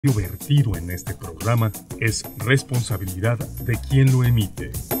Lo vertido en este programa es responsabilidad de quien lo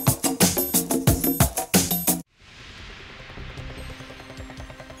emite.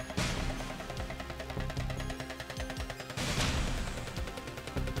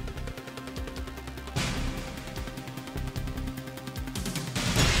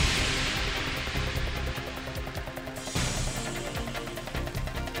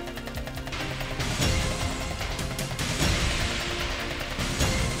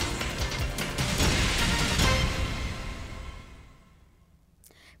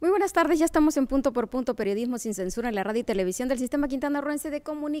 Muy buenas tardes, ya estamos en Punto por Punto, periodismo sin censura en la radio y televisión del Sistema Quintanarroense de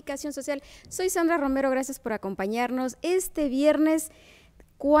Comunicación Social. Soy Sandra Romero, gracias por acompañarnos. Este viernes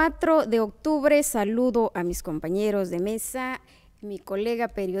 4 de octubre saludo a mis compañeros de mesa, mi colega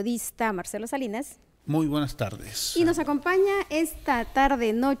periodista Marcelo Salinas. Muy buenas tardes. Y nos acompaña esta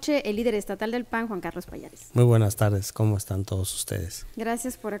tarde-noche el líder estatal del PAN, Juan Carlos Payares. Muy buenas tardes, ¿cómo están todos ustedes?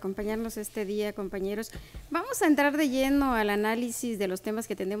 Gracias por acompañarnos este día, compañeros. Vamos a entrar de lleno al análisis de los temas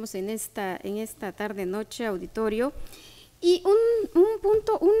que tenemos en esta tarde-noche, auditorio. Y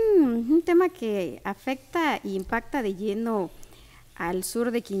un tema que afecta e impacta de lleno al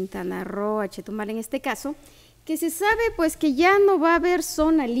sur de Quintana Roo, a Chetumal en este caso, que se sabe pues que ya no va a haber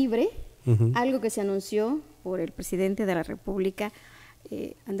zona libre. Algo que se anunció por el presidente de la República,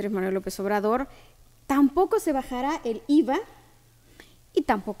 Andrés Manuel López Obrador. Tampoco se bajará el IVA y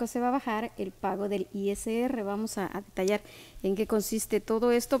tampoco se va a bajar el pago del ISR. Vamos a detallar en qué consiste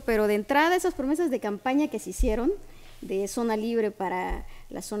todo esto, pero de entrada esas promesas de campaña que se hicieron de zona libre para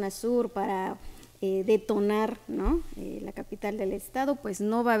la zona sur, para detonar, ¿no?, la capital del estado, pues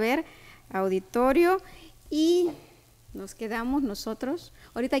no va a haber, auditorio, y nos quedamos nosotros.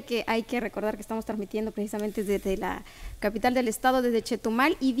 Ahorita hay que recordar que estamos transmitiendo precisamente desde la capital del estado, desde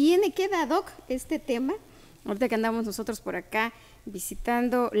Chetumal, y queda ad hoc este tema, ahorita que andamos nosotros por acá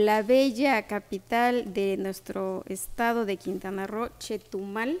visitando la bella capital de nuestro estado de Quintana Roo,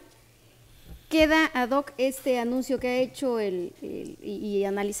 Chetumal. Queda ad hoc este anuncio que ha hecho y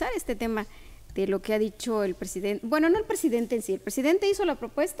analizar este tema de lo que ha dicho el presidente. Bueno, no el presidente en sí, el presidente hizo la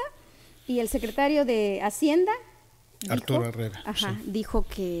propuesta y el secretario de Hacienda Arturo Herrera. Dijo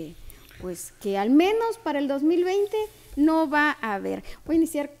que al menos para el 2020 no va a haber. Voy a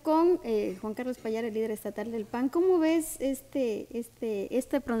iniciar con Juan Carlos Payares, el líder estatal del PAN. ¿Cómo ves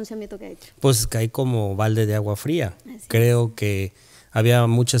este pronunciamiento que ha hecho? Pues cae como balde de agua fría. Creo que había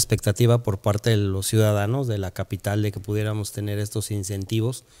mucha expectativa por parte de los ciudadanos de la capital de que pudiéramos tener estos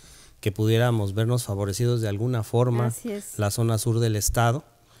incentivos, que pudiéramos vernos favorecidos de alguna forma la zona sur del estado.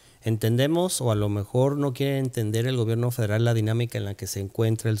 Entendemos, o a lo mejor no quiere entender el gobierno federal, la dinámica en la que se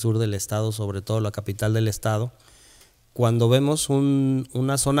encuentra el sur del estado, sobre todo la capital del estado. Cuando vemos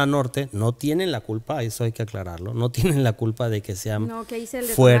una zona norte, no tienen la culpa, eso hay que aclararlo, no tienen la culpa de que sea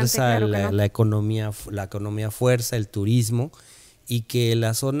fuerza, la economía fuerza, el turismo, y que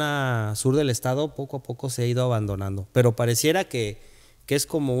la zona sur del estado poco a poco se ha ido abandonando. Pero pareciera que es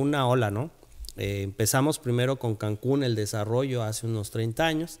como una ola, ¿no? Empezamos primero con Cancún, el desarrollo hace unos 30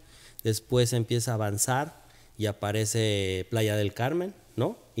 años, después empieza a avanzar y aparece Playa del Carmen,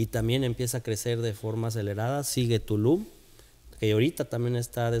 ¿no? Y también empieza a crecer de forma acelerada, sigue Tulum, que ahorita también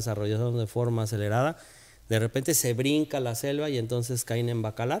está desarrollando de forma acelerada, de repente se brinca la selva y entonces caen en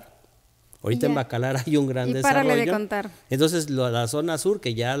Bacalar. Ahorita en Bacalar hay un gran desarrollo. Párale de contar. Entonces la zona sur,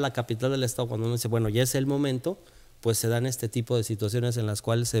 que ya la capital del estado, cuando uno dice, bueno, ya es el momento, pues se dan este tipo de situaciones en las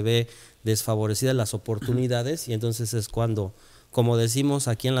cuales se ve desfavorecidas las oportunidades, y entonces es cuando, como decimos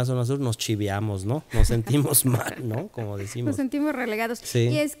aquí en la zona sur, nos chiveamos, ¿no? Nos sentimos mal, ¿no? Como decimos. Nos sentimos relegados. Sí.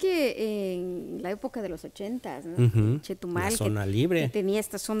 Y es que en la época de los 80s, ¿no? Chetumal, la zona libre. Que tenía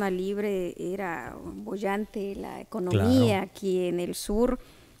esta zona libre, era bollante la economía aquí en el sur.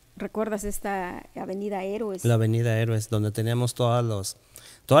 ¿Recuerdas esta Avenida Héroes? La Avenida Héroes, donde teníamos todas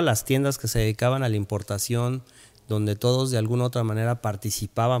las tiendas que se dedicaban a la importación, donde todos de alguna u otra manera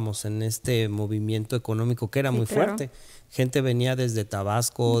participábamos en este movimiento económico que era muy fuerte. Gente venía desde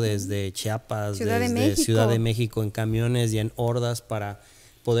Tabasco, desde Chiapas, desde Ciudad de México en camiones y en hordas para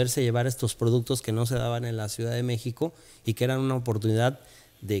poderse llevar estos productos que no se daban en la Ciudad de México, y que eran una oportunidad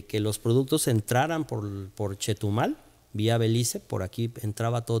de que los productos entraran por Chetumal, vía Belice. Por aquí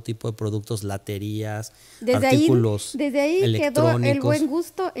entraba todo tipo de productos, laterías, artículos desde ahí electrónicos, quedó el buen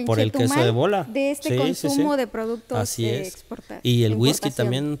gusto en por Chetumal, el queso de bola, de este consumo de productos exportados. Y el whisky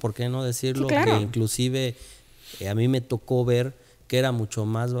también, ¿por qué no decirlo? Que inclusive a mí me tocó ver que era mucho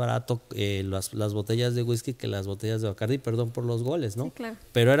más barato las botellas de whisky que las botellas de Bacardi, perdón por los goles, ¿no? Sí, claro.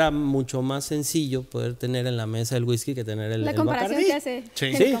 Pero era mucho más sencillo poder tener en la mesa el whisky que tener el Bacardi. La comparación que hace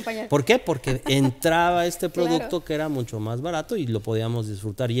Sí. compañero. ¿Por qué? Porque entraba este producto Claro. que era mucho más barato y lo podíamos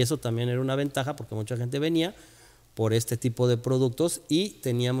disfrutar. Y eso también era una ventaja porque mucha gente venía por este tipo de productos y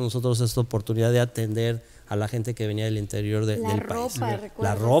teníamos nosotros esta oportunidad de atender a la gente que venía del interior del país.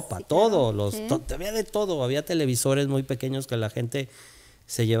 La ropa, sí, todo, claro. había de todo, había televisores muy pequeños que la gente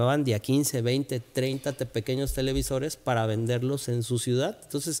se llevaban de a 15, 20, 30 pequeños televisores para venderlos en su ciudad.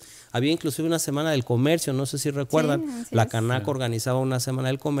 Entonces había inclusive una semana del comercio, no sé si recuerdan, Sí, la Canaco organizaba una semana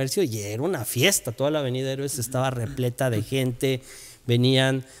del comercio y era una fiesta, toda la avenida Héroes estaba repleta de gente,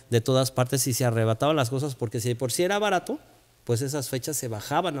 venían de todas partes y se arrebataban las cosas porque si de por sí era barato, pues esas fechas se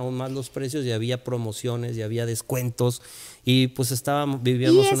bajaban aún más los precios y había promociones y había descuentos y pues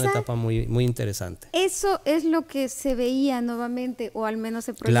vivíamos una etapa muy, muy interesante. Eso es lo que se veía nuevamente, o al menos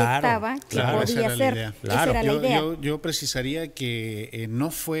se proyectaba que podía ser. Claro. Esa era la idea. Yo precisaría que no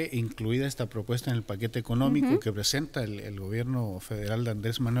fue incluida esta propuesta en el paquete económico que presenta el gobierno federal de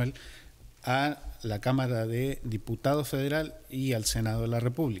Andrés Manuel a la Cámara de Diputados Federal y al Senado de la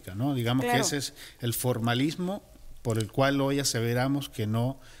República, ¿no? Digamos que ese es el formalismo por el cual hoy aseveramos que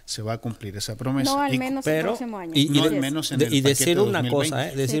no se va a cumplir esa promesa. No al menos el próximo año. No al menos en el paquete decir una 2020.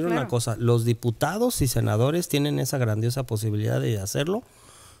 cosa, decir una cosa, los diputados y senadores tienen esa grandiosa posibilidad de hacerlo,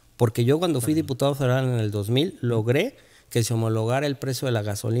 porque yo cuando fui diputado federal en el 2000 logré que se homologara el precio de la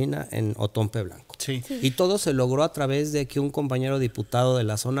gasolina en Otompe Blanco. Sí. Y todo se logró a través de que un compañero diputado de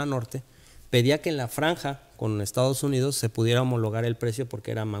la zona norte pedía que en la franja con Estados Unidos se pudiera homologar el precio porque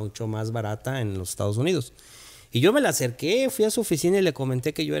era mucho más barata en los Estados Unidos. Y yo me la acerqué, fui a su oficina y le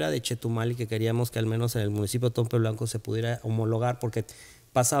comenté que yo era de Chetumal y que queríamos que al menos en el municipio de Otompe Blanco se pudiera homologar porque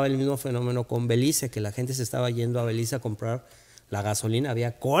pasaba el mismo fenómeno con Belice, que la gente se estaba yendo a Belice a comprar la gasolina,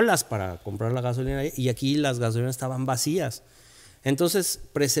 había colas para comprar la gasolina y aquí las gasolinas estaban vacías. Entonces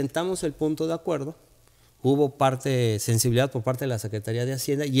presentamos el punto de acuerdo, hubo sensibilidad por parte de la Secretaría de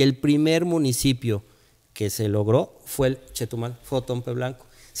Hacienda y el primer municipio que se logró fue el Chetumal, fue Otompe Blanco.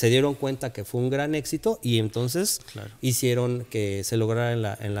 Se dieron cuenta que fue un gran éxito y entonces hicieron que se lograra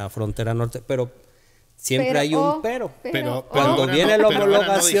en la frontera norte, pero siempre hay un pero. Cuando viene la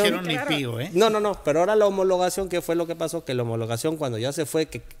homologación, pero ahora la homologación, ¿qué fue lo que pasó? Que la homologación cuando ya se fue,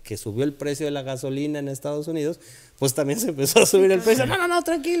 que subió el precio de la gasolina en Estados Unidos, pues también se empezó a subir el precio. No,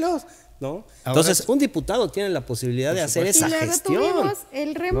 tranquilos, ¿no? Entonces un diputado tiene la posibilidad de hacer esa gestión. Y luego tuvimos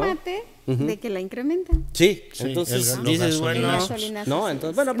el remate de que la incrementan. Sí, entonces dices, bueno,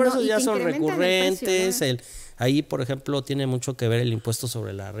 pero esos ya son recurrentes. Precio, ¿no? Ahí, por ejemplo, tiene mucho que ver el impuesto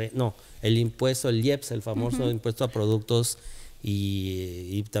sobre el impuesto, el IEPS, el famoso impuesto a productos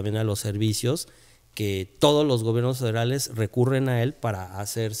y también a los servicios, que todos los gobiernos federales recurren a él para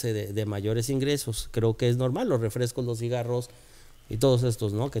hacerse de mayores ingresos. Creo que es normal, los refrescos, los cigarros y todos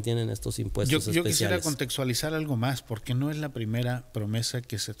estos, ¿no? Que tienen estos impuestos especiales. Yo quisiera contextualizar algo más, porque no es la primera promesa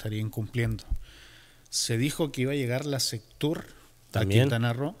que se estaría incumpliendo. Se dijo que iba a llegar la Sectur a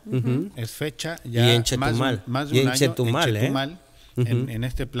Quintana Roo, es fecha ya y en Chetumal, más de un año Chetumal, en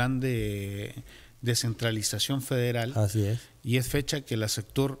este plan de descentralización federal. Así es. Y es fecha que la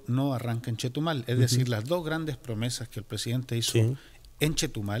Sectur no arranca en Chetumal. Es decir, las dos grandes promesas que el presidente hizo en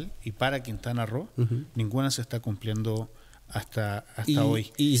Chetumal y para Quintana Roo, ninguna se está cumpliendo hasta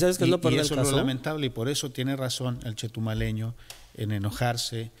hoy. Y ¿sabes qué es lo peor del caso? caso? Es lo lamentable, y por eso tiene razón el chetumaleño en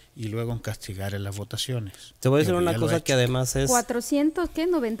enojarse y luego en castigar en las votaciones. Te voy a decir una cosa que además es...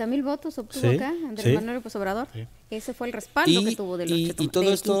 90,000 votos obtuvo acá Andrés Manuel López Obrador. Sí. Ese fue el respaldo que tuvo de los y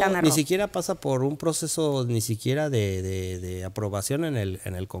todo esto ni siquiera pasa por un proceso ni siquiera de aprobación en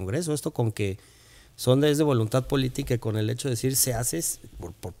el Congreso. Esto con que son desde voluntad política y con el hecho de decir se hace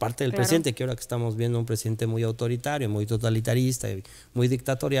por parte del presidente, que ahora que estamos viendo un presidente muy autoritario, muy totalitarista y muy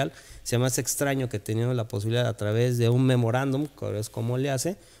dictatorial, se me hace extraño que teniendo la posibilidad a través de un memorándum, que es como le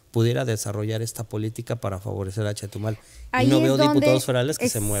hace, pudiera desarrollar esta política para favorecer a Chetumal. Ahí y no veo diputados federales que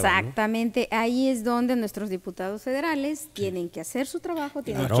se muevan. Exactamente, ¿no? Ahí es donde nuestros diputados federales tienen que hacer su trabajo,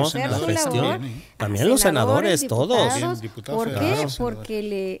 tienen que hacer su labor. También los senadores, todos. ¿Por qué?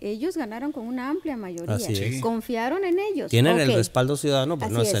 Porque ellos ganaron con una amplia mayoría. Confiaron en ellos. Tienen el respaldo ciudadano,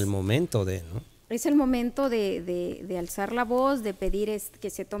 pero no es el momento de... ¿no? Es el momento de alzar la voz, de pedir que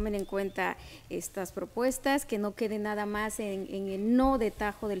se tomen en cuenta estas propuestas, que no quede nada más en el no de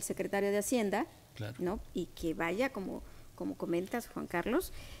tajo del secretario de Hacienda, ¿no? Y que vaya, como comentas, Juan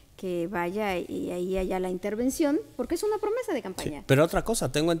Carlos, que vaya y ahí haya la intervención, porque es una promesa de campaña. Sí, pero otra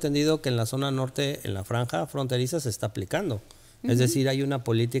cosa, tengo entendido que en la zona norte, en la franja fronteriza, se está aplicando. Es decir, hay una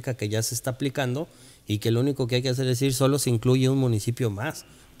política que ya se está aplicando y que lo único que hay que hacer es decir, solo se incluye un municipio más,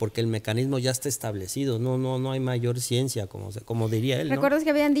 porque el mecanismo ya está establecido, no hay mayor ciencia, como diría él, ¿no? ¿Recuerdas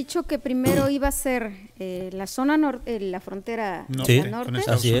que habían dicho que primero iba a ser la zona norte, la frontera norte?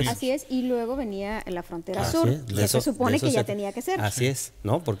 Así es, y luego venía la frontera sur, que se supone que ya tenía que ser. Así es,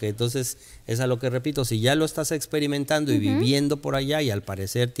 ¿no? Porque entonces es a lo que repito, si ya lo estás experimentando y viviendo por allá y al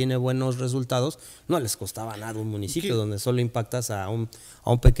parecer tiene buenos resultados, no les costaba nada un municipio donde solo impactas a un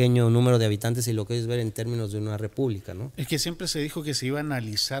pequeño número de habitantes y lo que es ver en términos de una república, ¿no? Es que siempre se dijo que se iba a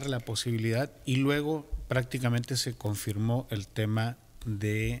analizar la posibilidad y luego prácticamente se confirmó el tema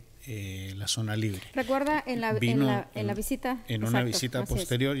de la zona libre. Recuerda en la visita. En una visita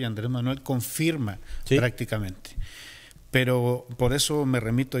posterior y Andrés Manuel confirma prácticamente. Pero por eso me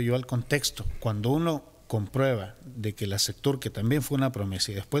remito yo al contexto. Cuando uno comprueba de que la sector, que también fue una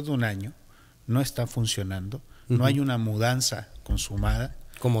promesa y después de un año no está funcionando, no hay una mudanza consumada,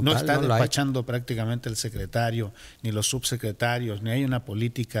 no está despachando prácticamente el secretario, ni los subsecretarios, ni hay una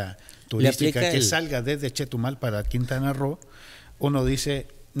política turística que salga desde Chetumal para Quintana Roo, uno dice,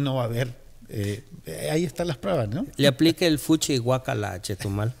 no va a haber, ahí están las pruebas, ¿no? Le aplica el fuchi y guácala a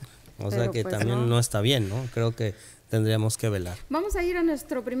Chetumal, sea que pues también no está bien, ¿no? Creo que tendríamos que velar. Vamos a ir a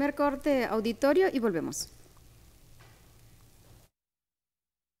nuestro primer corte auditorio y volvemos.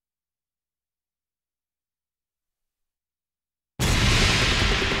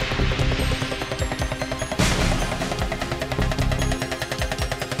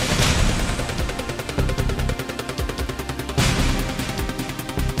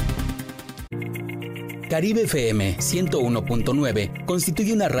 Caribe FM 101.9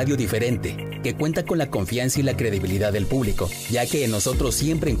 constituye una radio diferente, que cuenta con la confianza y la credibilidad del público, ya que en nosotros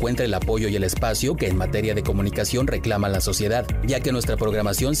siempre encuentra el apoyo y el espacio que en materia de comunicación reclama la sociedad, ya que nuestra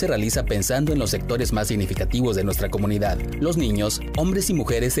programación se realiza pensando en los sectores más significativos de nuestra comunidad, los niños, hombres y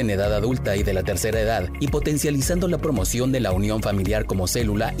mujeres en edad adulta y de la tercera edad, y potencializando la promoción de la unión familiar como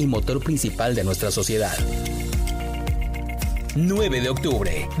célula y motor principal de nuestra sociedad. 9 de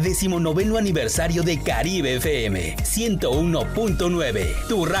octubre, 19º aniversario de Caribe FM 101.9,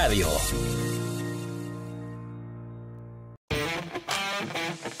 tu radio.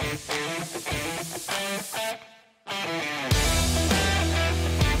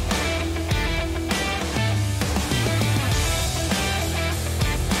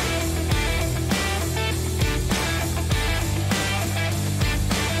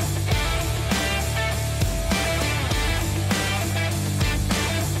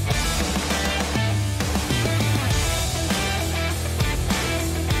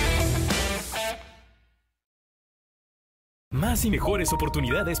 Más y mejores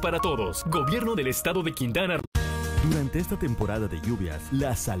oportunidades para todos. Gobierno del Estado de Quintana Roo. Durante esta temporada de lluvias,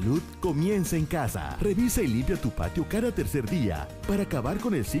 la salud comienza en casa. Revisa y limpia tu patio cada tercer día para acabar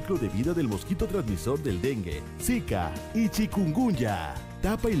con el ciclo de vida del mosquito transmisor del dengue, Zika y chikungunya.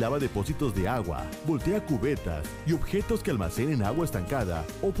 Tapa y lava depósitos de agua, voltea cubetas y objetos que almacenen agua estancada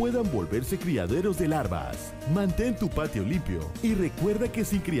o puedan volverse criaderos de larvas. Mantén tu patio limpio y recuerda que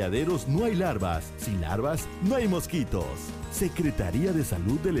sin criaderos no hay larvas, sin larvas no hay mosquitos. Secretaría de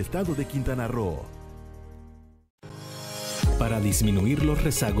Salud del Estado de Quintana Roo. Para disminuir los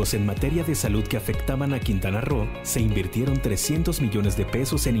rezagos en materia de salud que afectaban a Quintana Roo, se invirtieron 300 millones de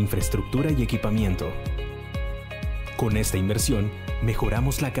pesos en infraestructura y equipamiento. Con esta inversión,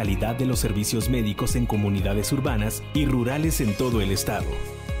 mejoramos la calidad de los servicios médicos en comunidades urbanas y rurales en todo el estado,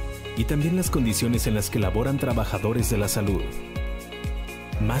 y también las condiciones en las que laboran trabajadores de la salud.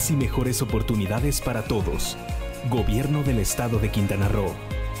 Más y mejores oportunidades para todos. Gobierno del Estado de Quintana Roo.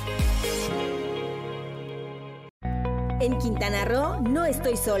 En Quintana Roo no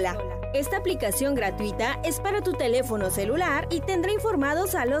estoy sola. Esta aplicación gratuita es para tu teléfono celular y tendrá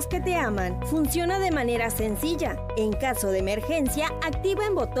informados a los que te aman. Funciona de manera sencilla. En caso de emergencia, activa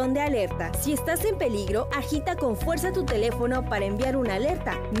el botón de alerta. Si estás en peligro, agita con fuerza tu teléfono para enviar una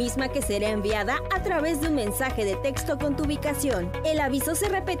alerta, misma que será enviada a través de un mensaje de texto con tu ubicación. El aviso se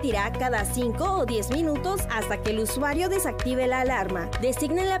repetirá cada 5 o 10 minutos hasta que el usuario desactive la alarma.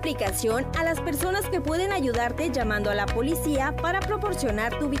 Designa en la aplicación a las personas que pueden ayudarte llamando a la policía para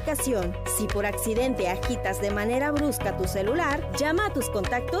proporcionar tu ubicación. Si por accidente agitas de manera brusca tu celular, llama a tus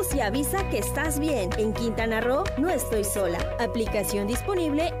contactos y avisa que estás bien. En Quintana Roo no estoy sola. Aplicación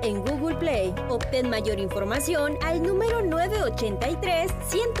disponible en Google Play. Obtén mayor información al número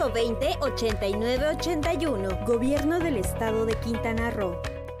 983-120-8981. Gobierno del Estado de Quintana Roo.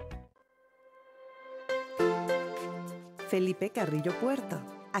 Felipe Carrillo Puerto.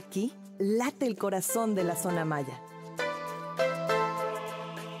 Aquí late el corazón de la zona maya.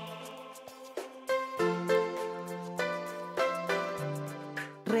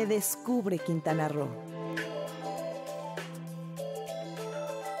 Redescubre Quintana Roo.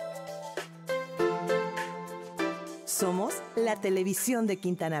 Somos la televisión de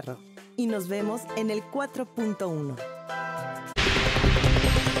Quintana Roo y nos vemos en el 4.1.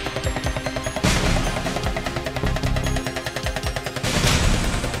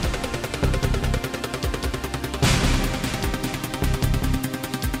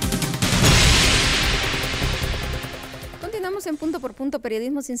 En Punto por Punto,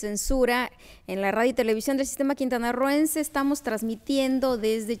 Periodismo sin Censura, en la radio y televisión del Sistema Quintanarroense. Estamos transmitiendo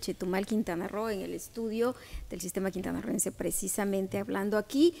desde Chetumal, Quintana Roo, en el estudio del Sistema Quintanarroense, precisamente hablando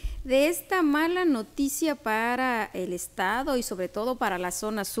aquí de esta mala noticia para el Estado y sobre todo para la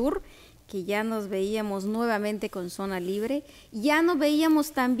zona sur, que ya nos veíamos nuevamente con zona libre, ya nos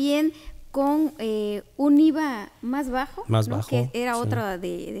veíamos también con un IVA más bajo, que era otra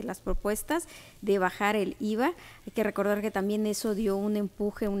de las propuestas, de bajar el IVA. Hay que recordar que también eso dio un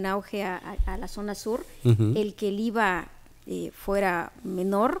empuje, un auge a la zona sur, el que el IVA fuera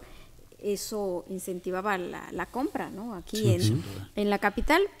menor, eso incentivaba la compra, ¿no? Aquí en la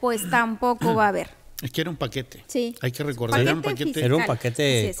capital, pues tampoco va a haber. Es que era un paquete. Sí. Hay que recordar, era un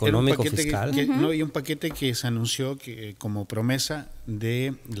paquete económico fiscal. Y un paquete que se anunció que como promesa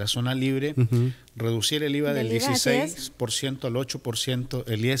de la zona libre, reducir el IVA del 16% al 8%,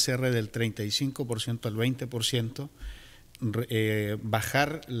 el ISR del 35% al 20%,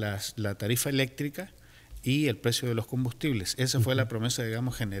 bajar la tarifa eléctrica y el precio de los combustibles. Esa fue la promesa,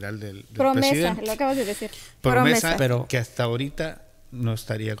 digamos, general del presidente. Lo acabas de decir. Promesa, pero que hasta ahorita no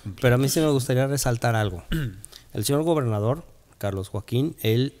estaría cumplido. Pero a mí sí me gustaría resaltar algo. El señor gobernador, Carlos Joaquín,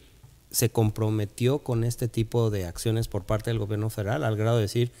 él se comprometió con este tipo de acciones por parte del gobierno federal, al grado de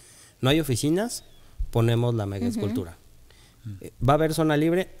decir, no hay oficinas, ponemos la mega escultura. Va a haber zona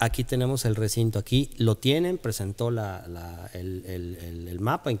libre, aquí tenemos el recinto, aquí lo tienen, presentó el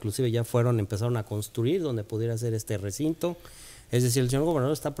mapa, inclusive ya empezaron a construir donde pudiera ser este recinto. Es decir, el señor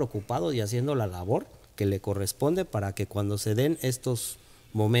gobernador está preocupado y haciendo la labor que le corresponde para que cuando se den estos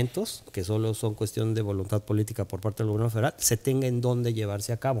momentos, que solo son cuestión de voluntad política por parte del gobierno federal, se tenga en dónde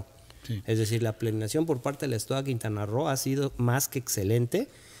llevarse a cabo. Sí. Es decir, la planeación por parte del Estado de Quintana Roo ha sido más que excelente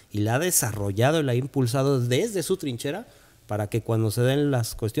y la ha desarrollado y la ha impulsado desde su trinchera para que cuando se den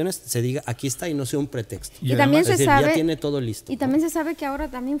las cuestiones se diga aquí está y no sea un pretexto. Y también se sabe, ya tiene todo listo. Y también se sabe que ahora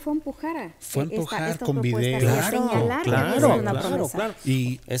también fue a empujar. Con video. Claro.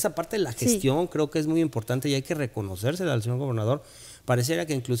 Y esa parte de la gestión creo que es muy importante y hay que reconocérsela al señor gobernador. Pareciera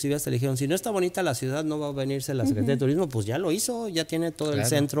que inclusive hasta le dijeron, si no está bonita la ciudad no va a venirse la Secretaría de Turismo, pues ya lo hizo, ya tiene todo el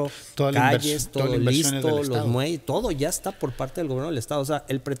centro, calles, todo listo, los muelles, todo ya está por parte del gobierno del Estado. O sea,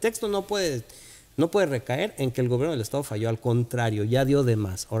 el pretexto no puede recaer en que el gobierno del Estado falló, al contrario, ya dio de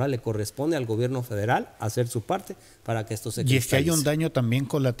más. Ahora le corresponde al gobierno federal hacer su parte para que esto se cristalice. Y es que hay un daño también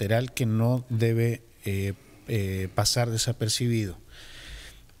colateral que no debe pasar desapercibido.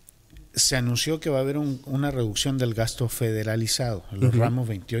 Se anunció que va a haber una reducción del gasto federalizado, en los ramos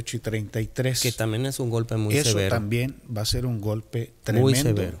 28 y 33. Que también es un golpe muy severo. Eso también va a ser un golpe tremendo, muy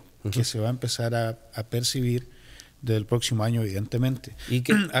severo, que se va a empezar a percibir desde el próximo año, evidentemente.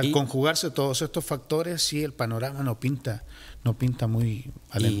 Al conjugarse todos estos factores, sí, el panorama no pinta muy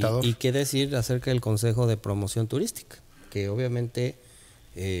alentador. ¿Y qué decir acerca del Consejo de Promoción Turística? Que obviamente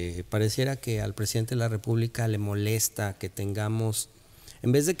pareciera que al presidente de la República le molesta que tengamos,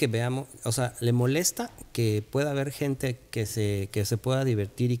 en vez de que veamos, o sea, le molesta que pueda haber gente que se pueda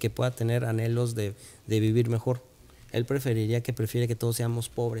divertir y que pueda tener anhelos de vivir mejor. Él prefiere que todos seamos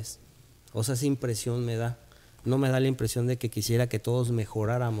pobres. O sea, esa impresión me da. No me da la impresión de que quisiera que todos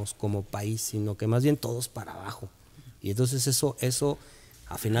mejoráramos como país, sino que más bien todos para abajo. Y entonces eso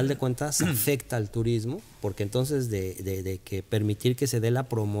a final de cuentas afecta al turismo, porque entonces de que permitir que se dé la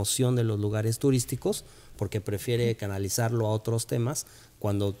promoción de los lugares turísticos, porque prefiere canalizarlo a otros temas,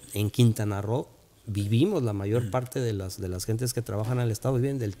 cuando en Quintana Roo vivimos, la mayor parte de las gentes que trabajan al Estado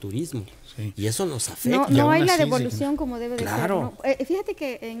viven del turismo, y eso nos afecta. No hay la devolución como debe de ser, ¿no? Fíjate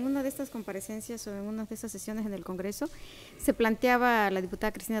que en una de estas comparecencias o en una de estas sesiones en el Congreso se planteaba la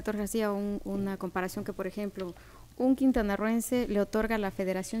diputada Cristina Torres García una comparación que, por ejemplo, un quintanarroense le otorga a la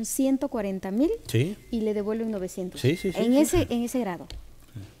Federación 140,000 y le devuelven 900. En ese grado.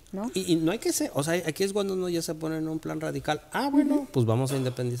 ¿No? Y no hay que ser, o sea, aquí es cuando uno ya se pone en un plan radical. Bueno, pues vamos a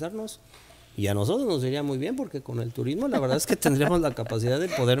independizarnos. Y a nosotros nos iría muy bien, porque con el turismo la verdad es que tendríamos la capacidad de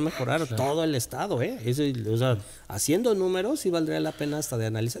poder mejorar todo el estado, Eso, o sea, haciendo números sí valdría la pena hasta de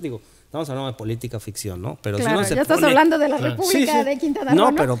analizar. Digo, Estamos hablando de política ficción, ¿no? Pero claro, si no se ya estás hablando de la República de Quintana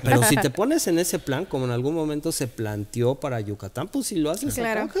Roo, ¿no? Pero si te pones en ese plan, como en algún momento se planteó para Yucatán, pues si lo haces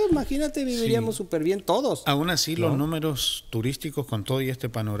acá, imagínate, viviríamos súper bien todos. Aún así, los números turísticos, con todo y este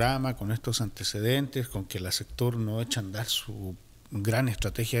panorama, con estos antecedentes, con que la sector no echa a andar su gran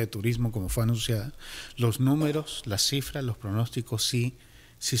estrategia de turismo como fue anunciada, los números, las cifras, los pronósticos sí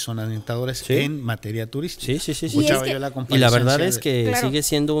son alentadores en materia turística. Sí. Y la verdad es que sigue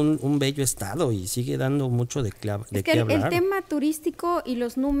siendo un bello estado y sigue dando mucho de qué hablar. El tema turístico y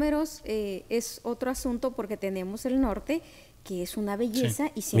los números es otro asunto, porque tenemos el norte, que es una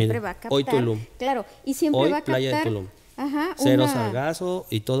belleza y siempre va a captar. Hoy Tulum. Claro, y siempre va a captar. Playa de Tulum. Cero sargazo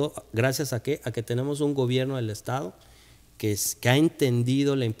y todo, gracias a que tenemos un gobierno del estado que ha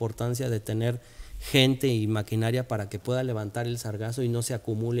entendido la importancia de tener gente y maquinaria para que pueda levantar el sargazo y no se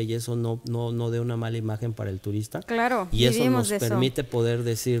acumule, y eso no dé una mala imagen para el turista. Claro, y eso nos permite poder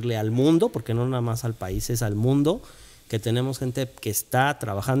decirle al mundo, porque no nada más al país, es al mundo, que tenemos gente que está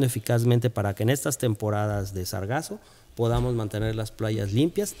trabajando eficazmente para que en estas temporadas de sargazo podamos mantener las playas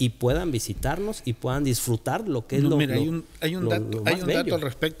limpias y puedan visitarnos y puedan disfrutar lo que es hay un dato al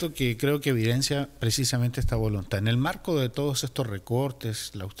respecto que creo que evidencia precisamente esta voluntad. En el marco de todos estos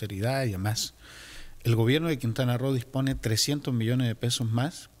recortes, la austeridad y demás, el gobierno de Quintana Roo dispone 300 millones de pesos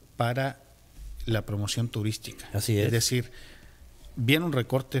más para la promoción turística. Así es. Es decir, viene un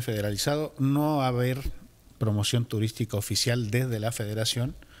recorte federalizado, no va a haber promoción turística oficial desde la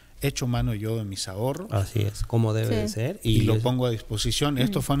federación. Hecho mano yo de mis ahorros. Así es, como debe de ser. Y lo pongo a disposición.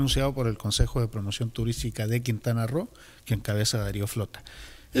 Esto fue anunciado por el Consejo de Promoción Turística de Quintana Roo, que encabeza Darío Flota.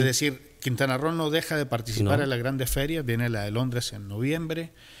 Es decir, Quintana Roo no deja de participar en las grandes ferias, viene la de Londres en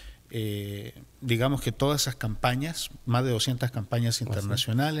noviembre. Digamos que todas esas campañas, más de 200 campañas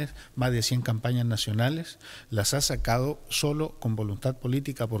internacionales, más de 100 campañas nacionales, las ha sacado solo con voluntad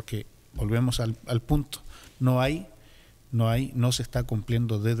política, porque volvemos al punto, no se está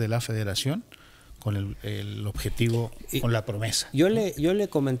cumpliendo desde la federación con el objetivo, con la promesa. Yo le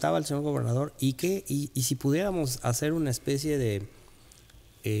comentaba al señor gobernador y si pudiéramos hacer una especie de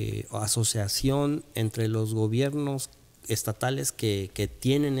asociación entre los gobiernos estatales que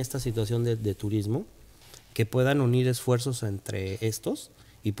tienen esta situación de turismo, que puedan unir esfuerzos entre estos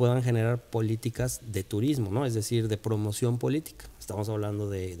y puedan generar políticas de turismo, ¿no? Es decir, de promoción política. Estamos hablando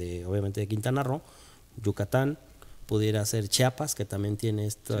obviamente de Quintana Roo, Yucatán, pudiera ser Chiapas, que también tiene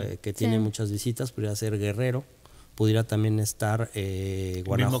tiene muchas visitas, pudiera ser Guerrero, pudiera también estar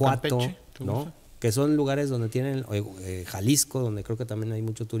Guanajuato, Campeche, ¿no? Que son lugares donde tienen Jalisco, donde creo que también hay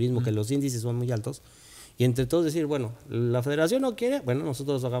mucho turismo, que los índices son muy altos. Y entre todos decir, bueno, la federación no quiere, bueno,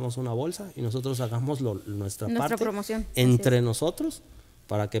 nosotros hagamos una bolsa y nosotros hagamos nuestra parte promoción entre nosotros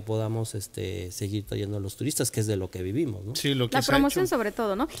para que podamos seguir trayendo a los turistas, que es de lo que vivimos, ¿no? Sí, lo que la promoción sobre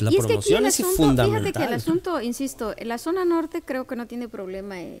todo, ¿no? La promoción es fundamental. Fíjate que el asunto, insisto, en la zona norte creo que no tiene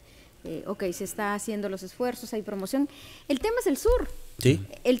problema. Se está haciendo los esfuerzos, hay promoción. El tema es el sur. Sí.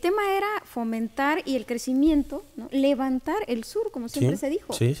 El tema era fomentar y el crecimiento, ¿no? Levantar el sur, como siempre se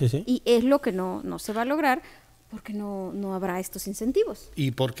dijo. Sí. Y es lo que no se va a lograr, porque no habrá estos incentivos.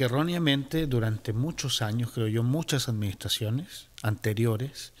 Y porque erróneamente durante muchos años, creo yo, muchas administraciones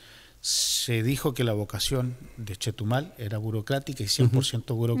anteriores, se dijo que la vocación de Chetumal era burocrática y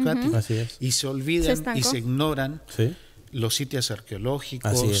 100% burocrática. Así es. Y se olvidan y se ignoran los sitios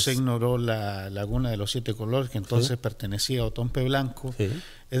arqueológicos, se ignoró la laguna de los 7 colores, que entonces pertenecía a Otompe Blanco.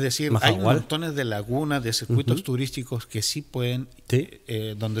 Es decir, hay montones de lagunas, de circuitos turísticos que sí pueden,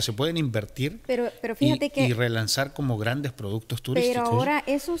 donde se pueden invertir, pero fíjate y relanzar como grandes productos turísticos. Pero ahora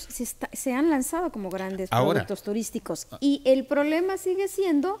esos se han lanzado como grandes productos turísticos. Y el problema sigue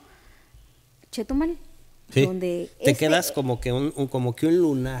siendo Chetumal. Sí, donde te quedas como que un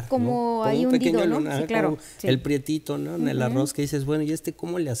lunar, como ¿no? hay un pequeño hundido, lunar, ¿no? Sí, claro, el prietito, ¿no? En el arroz, que dices, bueno, ¿y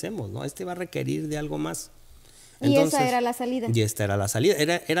cómo le hacemos? ¿No? Va a requerir de algo más. Entonces, esa era la salida. Y esta era la salida,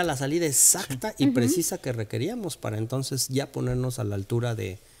 era la salida exacta y precisa que requeríamos para entonces ya ponernos a la altura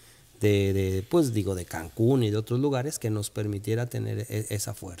de Cancún y de otros lugares que nos permitiera tener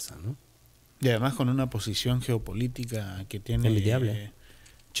esa fuerza, ¿no? Y además con una posición geopolítica que tiene envidiable.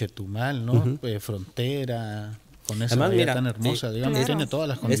 Chetumal, ¿no? Frontera, con esa bahía tan hermosa, digamos, tiene todas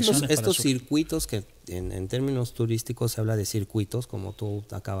las condiciones estos circuitos que en términos turísticos se habla de circuitos, como tú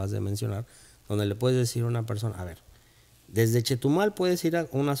acabas de mencionar, donde le puedes decir a una persona, a ver, desde Chetumal puedes ir a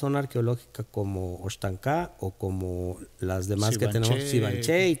una zona arqueológica como Oxtancá o como las demás que tenemos,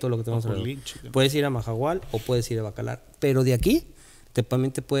 Sibanché y todo lo que tenemos alrededor. Puedes ir a Majahual o puedes ir a Bacalar, pero de aquí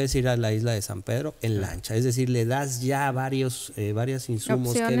también te puedes ir a la isla de San Pedro en lancha, es decir, le das ya varios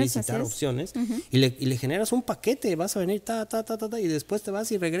insumos que visitar, opciones, y le generas un paquete, vas a venir y después te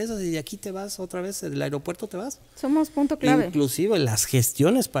vas y regresas y de aquí te vas otra vez, del aeropuerto te vas. Somos punto clave. Inclusive las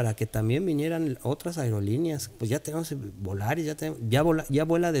gestiones para que también vinieran otras aerolíneas, pues ya tenemos Volaris, ya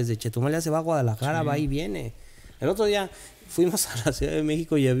vuela desde Chetumal, ya se va a Guadalajara, va y viene. El otro día fuimos a la Ciudad de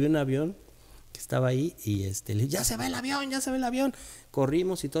México y había un avión que estaba ahí y le dije, ya se va el avión.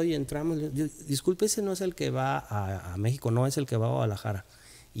 Corrimos y todo y entramos. Disculpe, ese no es el que va a México, no, es el que va a Guadalajara.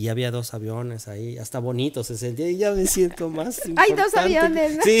 Y había 2 aviones ahí, hasta bonitos se sentía, y ya me siento más importante. Hay 2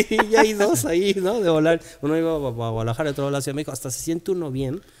 aviones, ¿no? Sí, ya hay 2 ahí, ¿no? De volar. Uno iba a Guadalajara y otro a la Ciudad de México. Hasta se siente uno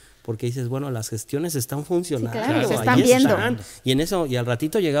bien, porque dices, bueno, las gestiones están funcionando. Sí, claro, se están viendo. Y en eso, y al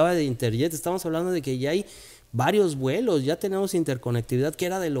ratito llegaba de Interjet, estamos hablando de que ya hay varios vuelos, ya tenemos interconectividad, que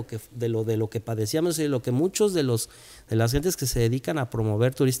era de lo que padecíamos, y de lo que muchos de las gentes que se dedican a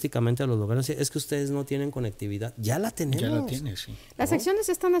promover turísticamente a los lugares, es que ustedes no tienen conectividad. Ya la tenemos. Ya la tienes, sí. Las acciones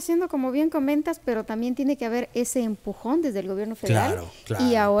se están haciendo, como bien comentas, pero también tiene que haber ese empujón desde el gobierno federal. Claro.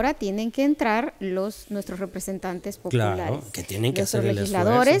 Y ahora tienen que entrar nuestros representantes populares. Claro, que tienen que hacer el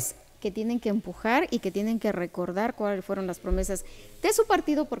legisladores, esfuerzo, que tienen que empujar y que tienen que recordar cuáles fueron las promesas de su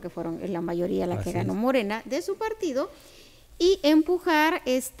partido, porque fueron la mayoría la que ganó Morena, de su partido, y empujar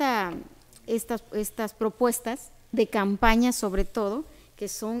estas propuestas de campaña, sobre todo, que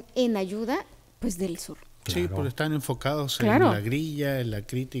son en ayuda pues del sur. Sí, porque están enfocados en la grilla, en la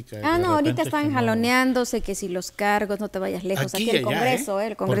crítica. No, ahorita están jaloneándose que si los cargos, no te vayas lejos. Aquí el Congreso,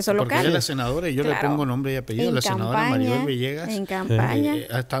 el Congreso local. Porque la senadora, y yo le pongo nombre y apellido, la senadora Maribel Villegas, en campaña,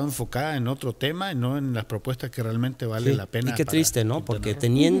 ha estado enfocada en otro tema, no en las propuestas que realmente vale la pena. Y qué triste, ¿no? Porque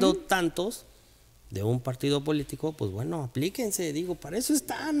teniendo tantos de un partido político, pues bueno, aplíquense, digo, para eso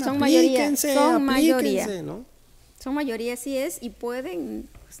están, son aplíquense, mayoría, ¿no? Son mayoría, sí es, y pueden,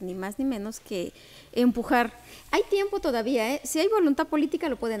 pues, ni más ni menos que empujar. Hay tiempo todavía, ¿eh? Si hay voluntad política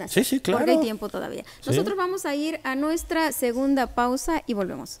lo pueden hacer. Sí, claro. Porque hay tiempo todavía. Nosotros vamos a ir a nuestra segunda pausa y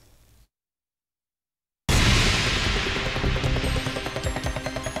volvemos.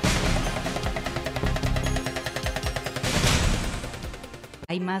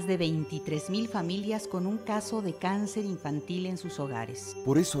 Hay más de 23,000 familias con un caso de cáncer infantil en sus hogares.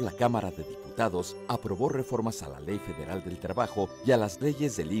 Por eso la Cámara de Diputados aprobó reformas a la Ley Federal del Trabajo y a las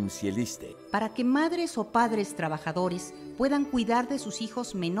leyes del IMSS y el ISSSTE. Para que madres o padres trabajadores puedan cuidar de sus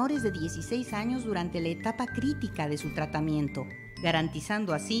hijos menores de 16 años durante la etapa crítica de su tratamiento,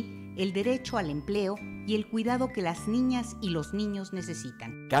 garantizando así el derecho al empleo y el cuidado que las niñas y los niños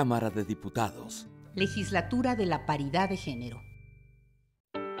necesitan. Cámara de Diputados. Legislatura de la Paridad de Género.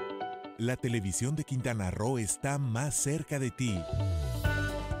 La televisión de Quintana Roo está más cerca de ti.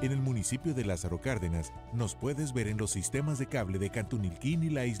 En el municipio de Lázaro Cárdenas, nos puedes ver en los sistemas de cable de Cantunilquín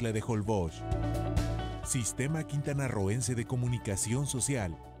y la isla de Holbox. Sistema Quintanarroense de Comunicación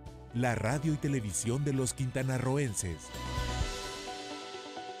Social. La radio y televisión de los quintanarroenses.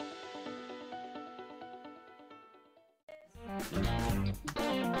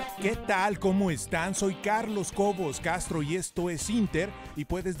 ¿Qué tal? ¿Cómo están? Soy Carlos Cobos Castro y esto es Inter y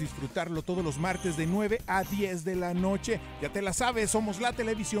puedes disfrutarlo todos los martes de 9 a 10 de la noche. Ya te la sabes, somos la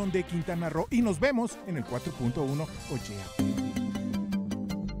televisión de Quintana Roo y nos vemos en el 4.1 Ochea.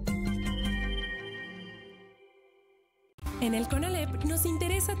 En el CONALEP nos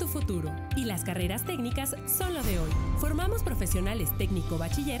interesa tu futuro y las carreras técnicas son lo de hoy. Formamos profesionales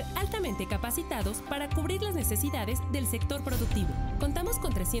técnico-bachiller altamente capacitados para cubrir las necesidades del sector productivo. Contamos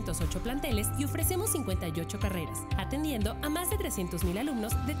con 308 planteles y ofrecemos 58 carreras, atendiendo a más de 300,000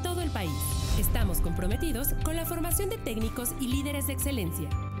 alumnos de todo el país. Estamos comprometidos con la formación de técnicos y líderes de excelencia.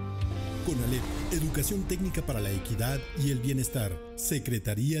 CONALEP, Educación Técnica para la Equidad y el Bienestar.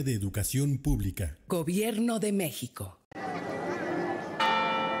 Secretaría de Educación Pública. Gobierno de México.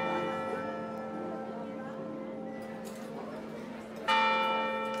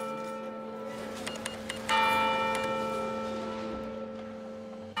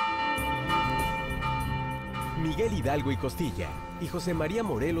 Miguel Hidalgo y Costilla, y José María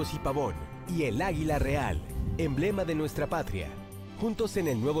Morelos y Pavón, y el Águila Real, emblema de nuestra patria, juntos en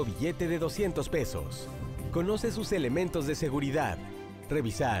el nuevo billete de 200 pesos. Conoce sus elementos de seguridad.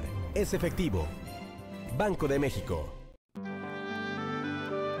 Revisar, es efectivo. Banco de México.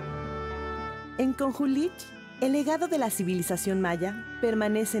 En Conjulich, el legado de la civilización maya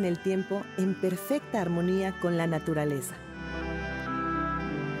permanece en el tiempo en perfecta armonía con la naturaleza.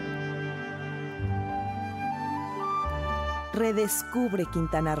 Redescubre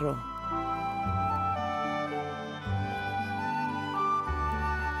Quintana Roo.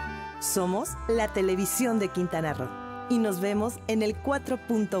 Somos la televisión de Quintana Roo. y nos vemos en el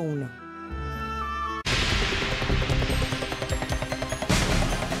 4.1.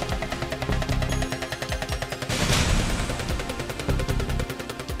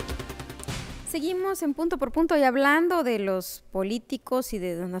 Seguimos en Punto por Punto y hablando de los políticos y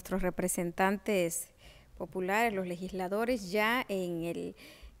de nuestros representantes populares, los legisladores. Ya en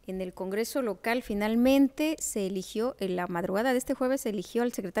el Congreso local finalmente se eligió, en la madrugada de este jueves se eligió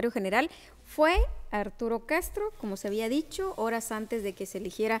al secretario general. Fue Arturo Castro, como se había dicho. Horas antes de que se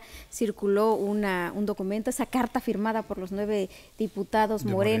eligiera circuló un documento, esa carta firmada por los 9 diputados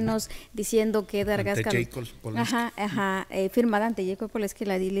morenos, diciendo que Edgar Gasca, firmada ante Jacob Polensky,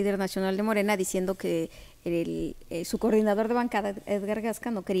 la líder nacional de Morena, diciendo que su coordinador de bancada, Edgar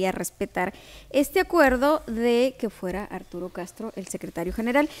Gasca, no quería respetar este acuerdo de que fuera Arturo Castro el secretario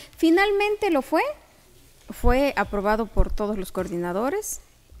general. Finalmente lo fue aprobado por todos los coordinadores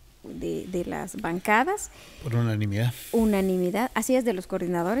de las bancadas. Por unanimidad. Así es, de los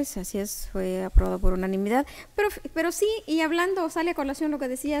coordinadores, así es, fue aprobado por unanimidad. Pero sí, y hablando, sale a colación lo que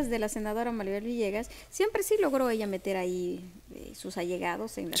decías de la senadora Maribel Villegas, siempre sí logró ella meter ahí sus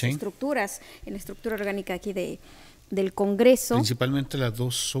allegados en las estructuras, en la estructura orgánica aquí del Congreso. Principalmente las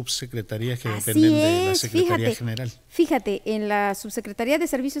 2 subsecretarías que dependen de la Secretaría General. Fíjate, en la Subsecretaría de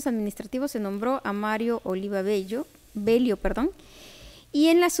Servicios Administrativos se nombró a Mario Oliva Bello, y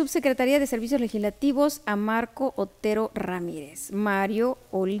en la Subsecretaría de Servicios Legislativos a Marco Otero Ramírez. Mario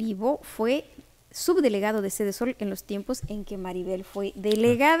Olivo fue subdelegado de Sede Sol en los tiempos en que Maribel fue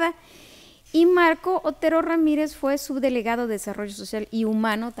delegada. Y Marco Otero Ramírez fue subdelegado de Desarrollo Social y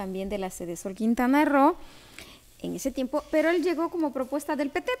Humano también de la Sede Sol Quintana Roo en ese tiempo, pero él llegó como propuesta del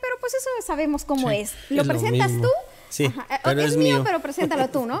PT, pero pues eso sabemos cómo es. ¿Lo presentas tú? Sí, pero es mío, pero preséntalo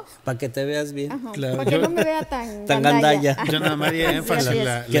tú, ¿no? Para que te veas bien. Claro. Para que no me vea tan gandalla. Yo nada más haría énfasis en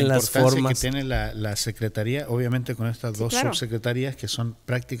la importancia que tiene la Secretaría, obviamente con estas 2 subsecretarías que son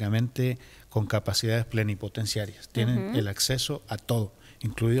prácticamente con capacidades plenipotenciarias. Tienen el acceso a todo,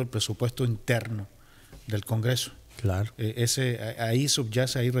 incluido el presupuesto interno del Congreso. Claro. Ahí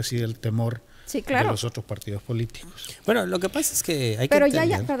subyace, ahí reside el temor de los otros partidos políticos. Bueno, lo que pasa es que hay que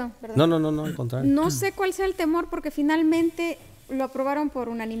entender. Perdón. No, al contrario. No sé cuál sea el temor porque finalmente lo aprobaron por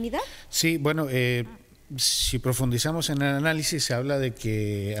unanimidad. Sí, bueno, si profundizamos en el análisis, se habla de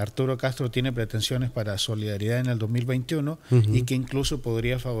que Arturo Castro tiene pretensiones para Solidaridad en el 2021 y que incluso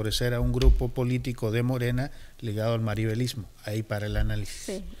podría favorecer a un grupo político de Morena ligado al maribelismo, ahí para el análisis.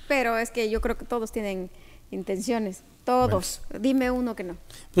 Sí, pero es que yo creo que todos tienen intenciones. Todos. Bueno. Dime uno que no.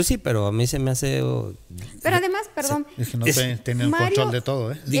 Pues sí, pero a mí se me hace... Pero además, perdón. Es que no tienen control de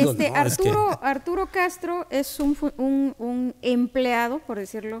todo, ¿eh? Digo, Arturo Castro es un empleado, por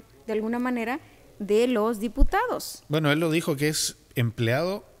decirlo de alguna manera, de los diputados. Bueno, él lo dijo que es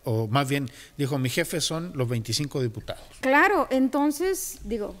empleado, o más bien dijo, mi jefe son los 25 diputados. Claro, entonces,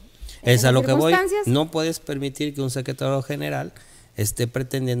 digo... Es a lo que voy. No puedes permitir que un secretario general esté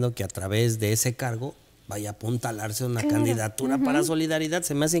pretendiendo que a través de ese cargo vaya a apuntalarse una candidatura para Solidaridad.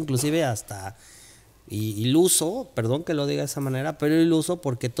 Se me hace inclusive hasta iluso, perdón que lo diga de esa manera, pero iluso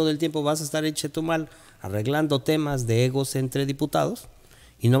porque todo el tiempo vas a estar mal arreglando temas de egos entre diputados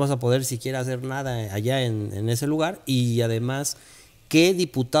y no vas a poder siquiera hacer nada allá en ese lugar. Y además, ¿qué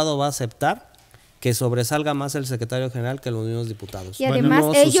diputado va a aceptar que sobresalga más el secretario general que los mismos diputados? Y además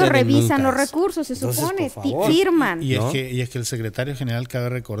ellos revisan los recursos, se supone, firman. Y es que el secretario general, cabe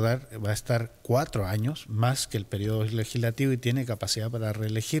recordar, va a estar 4 años más que el periodo legislativo y tiene capacidad para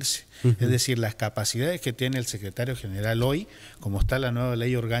reelegirse. Es decir, las capacidades que tiene el secretario general hoy, como está la nueva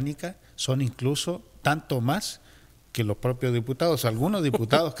ley orgánica, son incluso tanto más que los propios diputados. Algunos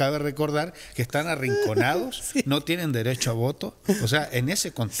diputados, cabe recordar, que están arrinconados, no tienen derecho a voto. O sea, en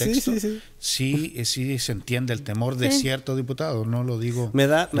ese contexto sí se entiende el temor de ciertos diputados, no lo digo. Me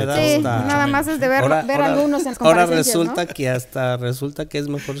da hasta... Nada más es de ver algunos en comparecencias, ahora resulta que es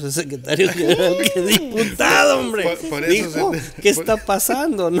mejor ser secretario general que diputado, hombre. Por eso ¿qué está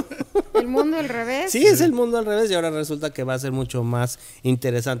pasando, no? El mundo al revés. Sí, es el mundo al revés y ahora resulta que va a ser mucho más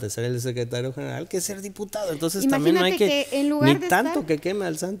interesante ser el secretario general que ser diputado. Entonces también no hay que ni tanto que queme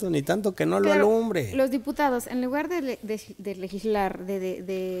al santo, ni tanto que no lo alumbre. Los diputados, en lugar de legislar,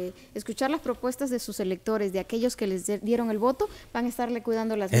 de escuchar las propuestas de sus electores, de aquellos que les dieron el voto, van a estarle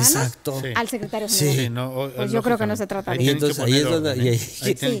cuidando las manos al secretario general. Pues yo creo que no se trata de eso. Y entonces ahí es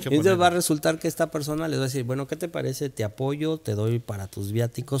donde va a resultar que esta persona les va a decir, bueno, ¿qué te parece? Te apoyo, te doy para tus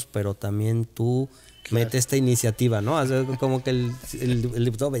viáticos, pero también tú mete esta iniciativa, ¿no? Como que el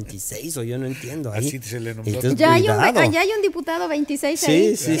diputado 26, o yo no entiendo. Ahí. Así se le nombró. Entonces, ya hay un diputado 26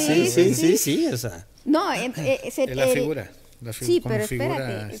 ahí. Sí, o sea. No, es la figura. Sí, pero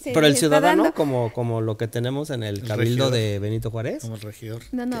espérate. Pero el ciudadano, como lo que tenemos en el Cabildo de Benito Juárez. Como el regidor.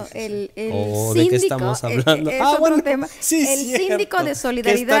 No, el ¿O síndico. de qué estamos hablando? Es otro tema. Sí, el síndico de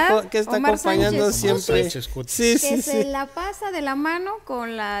Solidaridad, que está Omar acompañando Sánchez siempre. Cutis, que se la pasa de la mano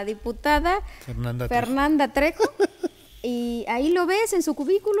con la diputada Fernanda Trejo. Y ahí lo ves en su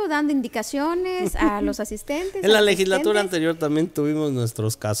cubículo dando indicaciones a los asistentes. En la legislatura anterior también tuvimos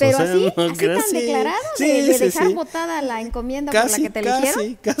nuestros casos. Pero así tan declarado de dejar botada la encomienda por la que te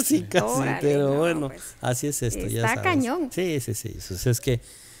eligieron. Casi. Órale, pero bueno, pues, así es esto. Está ya sabes. cañón. Sí. Entonces es que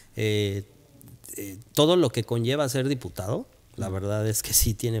todo lo que conlleva ser diputado, la verdad es que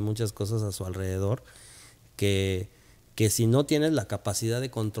sí tiene muchas cosas a su alrededor que si no tienes la capacidad de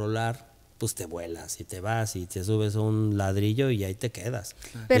controlar, pues te vuelas y te vas y te subes a un ladrillo y ahí te quedas.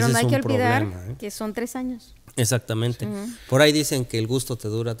 Pero Ese no hay que olvidar problema, que son 3 años. Exactamente. Por ahí dicen que el gusto te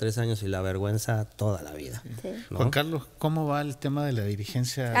dura 3 años y la vergüenza toda la vida. Sí. ¿No? Juan Carlos, ¿cómo va el tema de la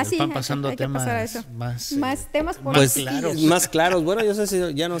dirigencia? Van pasando hay temas más temas claros. Más claros. Bueno,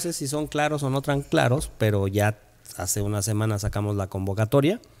 ya no sé si son claros o no tan claros, pero ya hace una semana sacamos la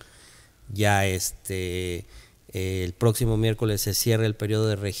convocatoria. Ya el próximo miércoles se cierra el periodo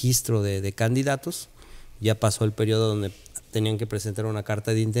de registro de candidatos. Ya pasó el periodo donde tenían que presentar una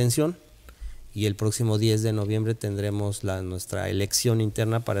carta de intención y el próximo 10 de noviembre tendremos nuestra elección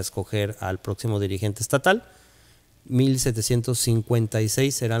interna para escoger al próximo dirigente estatal.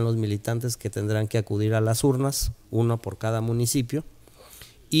 1,756 serán los militantes que tendrán que acudir a las urnas, uno por cada municipio.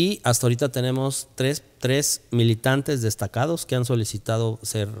 Y hasta ahorita tenemos tres militantes destacados que han solicitado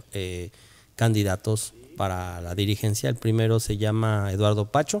ser candidatos para la dirigencia. El primero se llama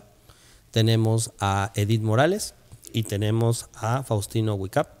Eduardo Pacho, tenemos a Edith Morales y tenemos a Faustino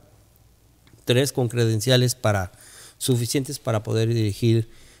Huicap, 3 con credenciales suficientes para poder dirigir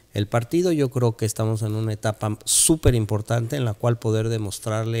el partido. Yo creo que estamos en una etapa súper importante en la cual poder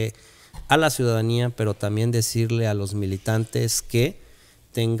demostrarle a la ciudadanía, pero también decirle a los militantes que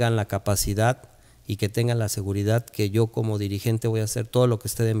tengan la capacidad y que tengan la seguridad que yo como dirigente voy a hacer todo lo que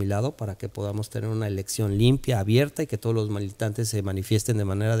esté de mi lado para que podamos tener una elección limpia, abierta y que todos los militantes se manifiesten de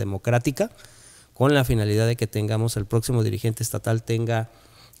manera democrática con la finalidad de que tengamos el próximo dirigente estatal tenga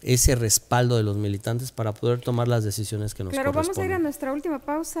ese respaldo de los militantes para poder tomar las decisiones que nos corresponden. Vamos a ir a nuestra última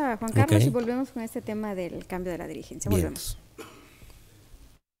pausa, Juan Carlos, y volvemos con este tema del cambio de la dirigencia. Volvemos.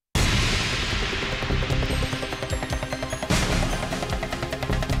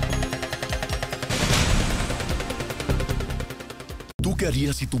 ¿Tú qué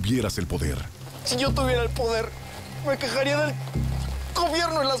harías si tuvieras el poder? Si yo tuviera el poder, me quejaría del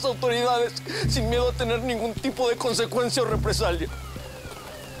gobierno y las autoridades sin miedo a tener ningún tipo de consecuencia o represalia.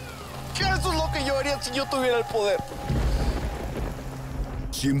 Eso es lo que yo haría si yo tuviera el poder.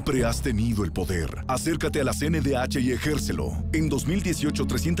 Siempre has tenido el poder. Acércate a la CNDH y ejércelo. En 2018,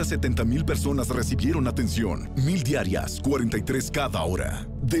 370,000 personas recibieron atención. 1,000 diarias, 43 cada hora.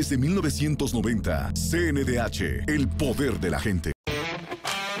 Desde 1990, CNDH, el poder de la gente.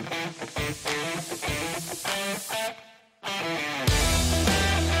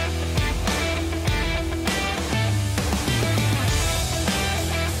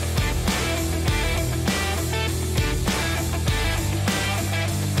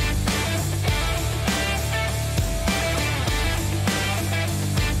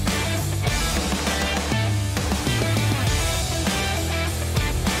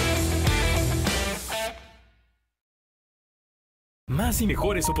 Más y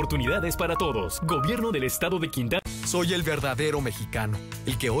mejores oportunidades para todos. Gobierno del Estado de Quintana. Soy el verdadero mexicano,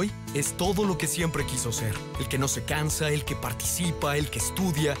 el que hoy es todo lo que siempre quiso ser, el que no se cansa, el que participa, el que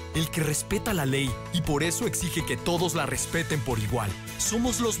estudia, el que respeta la ley y por eso exige que todos la respeten por igual.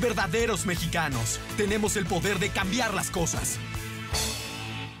 Somos los verdaderos mexicanos. Tenemos el poder de cambiar las cosas.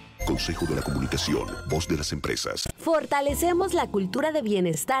 Consejo de la Comunicación, voz de las empresas. Fortalecemos la cultura de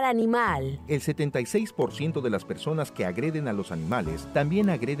bienestar animal. El 76% de las personas que agreden a los animales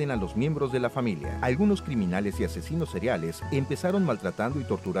también agreden a los miembros de la familia. Algunos criminales y asesinos seriales empezaron maltratando y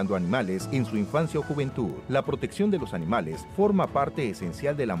torturando animales en su infancia o juventud. La protección de los animales forma parte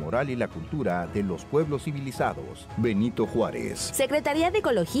esencial de la moral y la cultura de los pueblos civilizados. Benito Juárez. Secretaría de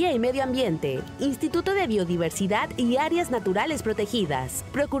Ecología y Medio Ambiente, Instituto de Biodiversidad y Áreas Naturales Protegidas,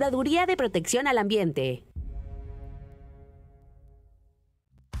 Procuraduría de Protección al Ambiente.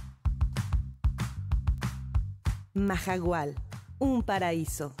 Majagual, un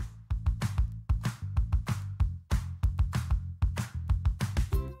paraíso.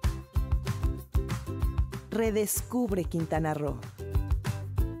 Redescubre Quintana Roo.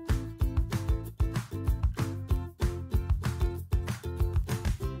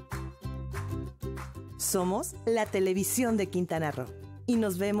 Somos la televisión de Quintana Roo y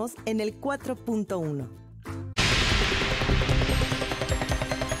nos vemos en el 4.1.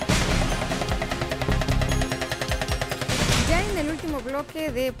 Ya en el último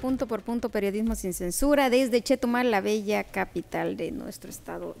bloque de Punto por Punto Periodismo sin Censura, desde Chetumal, la bella capital de nuestro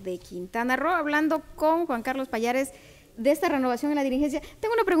estado de Quintana Roo, hablando con Juan Carlos Payares de esta renovación en la dirigencia.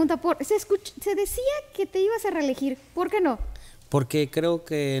 Tengo una pregunta, se decía que te ibas a reelegir, ¿por qué no? Porque creo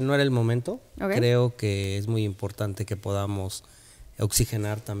que no era el momento. Okay. Creo que es muy importante que podamos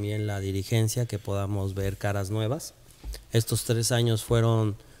oxigenar también la dirigencia, que podamos ver caras nuevas. Estos 3 años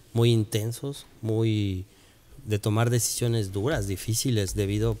fueron muy intensos, muy de tomar decisiones duras, difíciles,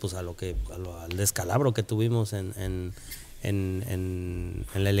 debido pues al descalabro que tuvimos en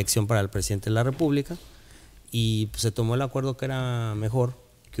la elección para el presidente de la República, y pues, se tomó el acuerdo que era mejor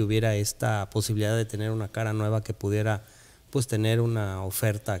que hubiera esta posibilidad de tener una cara nueva que pudiera pues tener una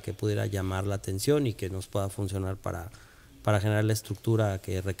oferta que pudiera llamar la atención y que nos pueda funcionar para generar la estructura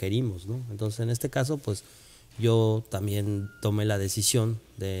que requerimos, ¿no? Entonces, en este caso, pues yo también tomé la decisión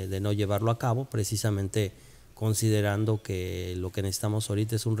de no llevarlo a cabo, precisamente considerando que lo que necesitamos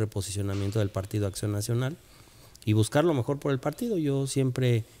ahorita es un reposicionamiento del Partido Acción Nacional y buscar lo mejor por el partido. Yo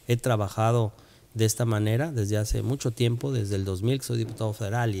siempre he trabajado de esta manera desde hace mucho tiempo, desde el 2000 que soy diputado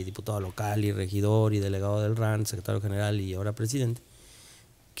federal y diputado local y regidor y delegado del RAN, secretario general y ahora presidente,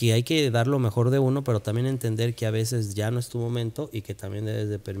 que hay que dar lo mejor de uno, pero también entender que a veces ya no es tu momento y que también debes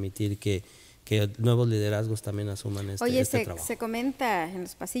de permitir que nuevos liderazgos también asuman este trabajo. Se comenta en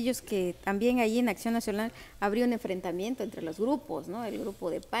los pasillos que también ahí en Acción Nacional habría un enfrentamiento entre los grupos, ¿no? El grupo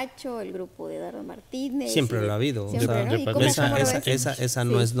de Pacho, el grupo de Eduardo Martínez. Siempre lo ha habido. Esa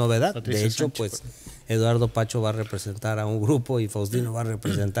no sí. es novedad. De hecho, pues Eduardo Pacho va a representar a un grupo y Faustino va a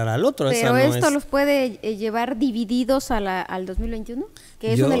representar al otro. Pero esto los puede llevar divididos al 2021,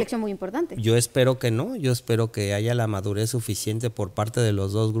 que es una elección muy importante. Yo espero que no. Yo espero que haya la madurez suficiente por parte de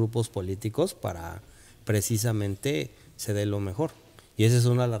los dos grupos políticos para precisamente se dé lo mejor. Y esa es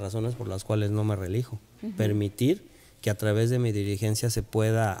una de las razones por las cuales no me reelijo. Permitir que a través de mi dirigencia se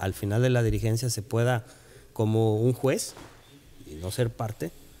pueda, al final de la dirigencia se pueda, como un juez, y no ser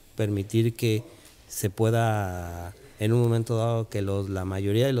parte, permitir que se pueda, en un momento dado, que la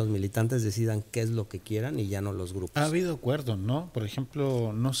mayoría de los militantes decidan qué es lo que quieran y ya no los grupos. Ha habido acuerdos, ¿no? Por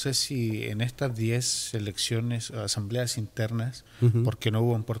ejemplo, no sé si en estas 10 elecciones, asambleas internas, porque no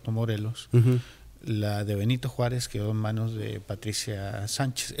hubo en Puerto Morelos, la de Benito Juárez quedó en manos de Patricia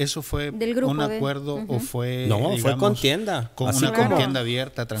Sánchez. ¿Eso fue un acuerdo o fue, no, fue contienda? Con una contienda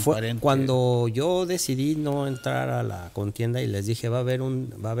abierta, transparente. Cuando yo decidí no entrar a la contienda y les dije va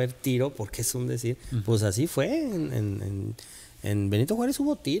a haber tiro, porque es un decir, pues así fue. En Benito Juárez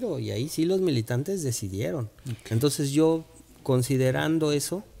hubo tiro y ahí sí los militantes decidieron. Entonces yo, considerando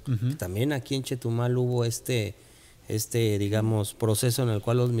eso, también aquí en Chetumal hubo digamos, proceso en el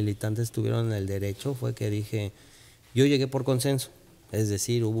cual los militantes tuvieron el derecho, fue que dije, yo llegué por consenso, es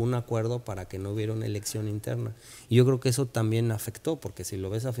decir, hubo un acuerdo para que no hubiera una elección interna. Y yo creo que eso también afectó, porque si lo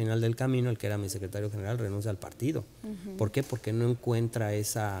ves a final del camino, el que era mi secretario general renuncia al partido. ¿Por qué? Porque no encuentra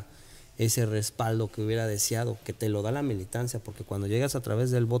ese respaldo que hubiera deseado, que te lo da la militancia, porque cuando llegas a través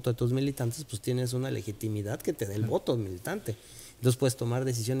del voto de tus militantes, pues tienes una legitimidad que te da el voto militante. Entonces puedes tomar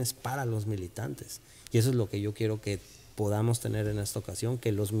decisiones para los militantes. Y eso es lo que yo quiero que podamos tener en esta ocasión,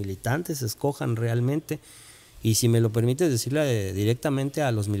 que los militantes escojan realmente. Y si me lo permites decirle directamente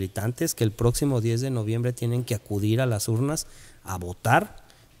a los militantes que el próximo 10 de noviembre tienen que acudir a las urnas a votar,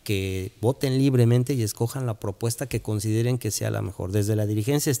 que voten libremente y escojan la propuesta que consideren que sea la mejor. Desde la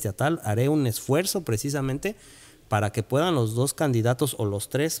dirigencia estatal haré un esfuerzo precisamente para que puedan los dos candidatos o los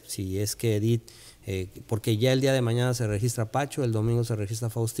tres, si es que Edith, porque ya el día de mañana se registra Pacho, el domingo se registra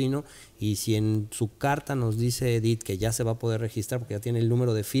Faustino, y si en su carta nos dice Edith que ya se va a poder registrar porque ya tiene el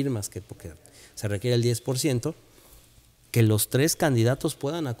número de firmas, porque se requiere el 10%, que los tres candidatos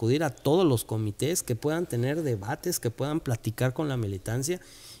puedan acudir a todos los comités, que puedan tener debates, que puedan platicar con la militancia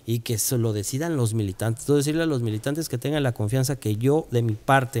y que se lo decidan los militantes. Entonces decirle a los militantes que tengan la confianza que yo, de mi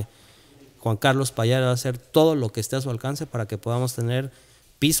parte, Juan Carlos Payares, va a hacer todo lo que esté a su alcance para que podamos tener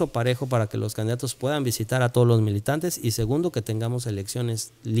piso parejo para que los candidatos puedan visitar a todos los militantes, y segundo, que tengamos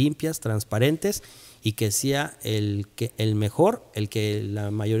elecciones limpias, transparentes, y que sea el mejor, el que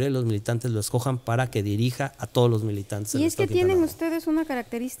la mayoría de los militantes lo escojan para que dirija a todos los militantes. Y es que tienen ustedes una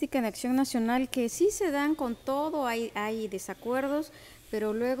característica en Acción Nacional que sí se dan con todo, hay desacuerdos,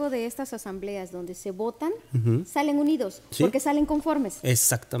 pero luego de estas asambleas donde se votan, salen unidos, porque salen conformes.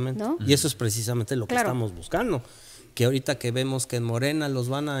 Exactamente, ¿no? Y eso es precisamente lo que estamos buscando. Que ahorita que vemos que en Morena los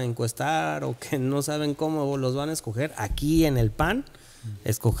van a encuestar o que no saben cómo los van a escoger, aquí en el PAN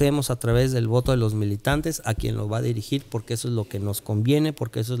Escogemos a través del voto de los militantes a quien lo va a dirigir, porque eso es lo que nos conviene,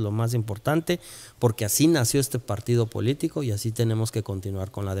 porque eso es lo más importante, porque así nació este partido político y así tenemos que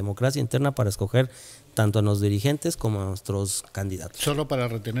continuar con la democracia interna para escoger tanto a los dirigentes como a nuestros candidatos. Solo para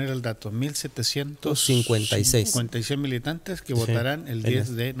retener el dato, 1.756 militantes que votarán el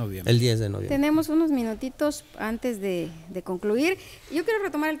 10 de noviembre. El 10 de noviembre. Tenemos unos minutitos antes de concluir. Yo quiero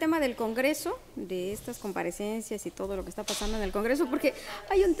retomar el tema del Congreso, de estas comparecencias y todo lo que está pasando en el Congreso, porque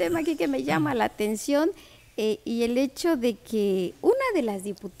hay un tema aquí que me llama la atención y el hecho de que una de las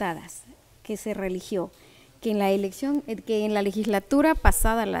diputadas que se reeligió, que en la elección, que en la legislatura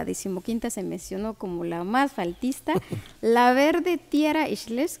pasada, la 15ª, se mencionó como la más faltista, la verde Tiara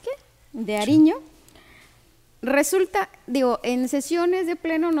Ischleske, de Ariño, resulta, en sesiones de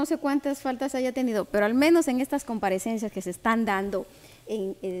pleno no sé cuántas faltas haya tenido, pero al menos en estas comparecencias que se están dando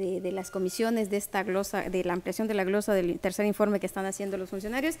de las comisiones de esta glosa, de la ampliación de la glosa del tercer informe que están haciendo los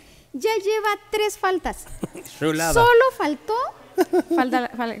funcionarios, ya lleva 3 faltas. Solo faltó,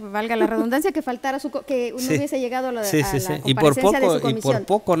 valga la redundancia, que faltara que uno hubiese llegado a la comparecencia de su comisión. Y por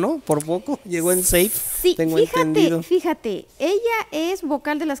poco, ¿no? Por poco llegó en safe. Sí, fíjate, ella es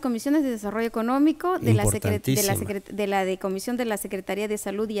vocal de las comisiones de desarrollo económico, de la comisión de la Secretaría de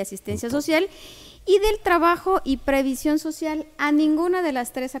Salud y Asistencia Social y del Trabajo y Previsión Social. A ninguna de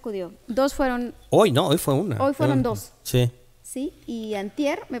las 3 acudió. 2 fueron. Hoy fue una. Hoy fueron 2. Sí. Sí, y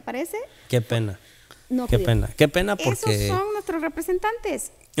antier, me parece. Qué pena. No qué pena porque... Esos son nuestros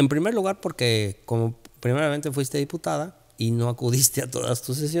representantes. En primer lugar porque como primeramente fuiste diputada y no acudiste a todas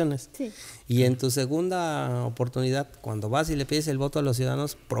tus sesiones. Sí. Y en tu segunda oportunidad, cuando vas y le pides el voto a los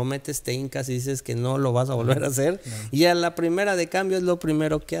ciudadanos, prometes, te hincas y dices que no lo vas a volver a hacer. No. Y a la primera de cambio es lo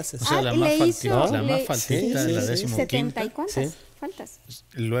primero que haces. O sea, la más faltita, la 15ª. 70 y cuántas faltas.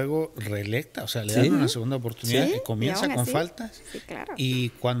 Luego reelecta, o sea, le dan una segunda oportunidad y comienza con faltas. Sí, claro. Y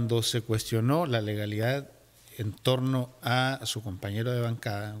cuando se cuestionó la legalidad en torno a su compañero de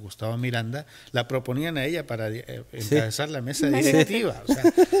bancada, Gustavo Miranda, la proponían a ella para encabezar la mesa directiva. O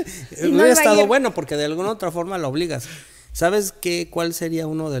sea, hubiera estado bueno porque de alguna otra forma lo obligas. ¿Sabes cuál sería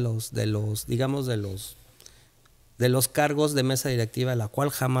uno de los cargos de mesa directiva a la cual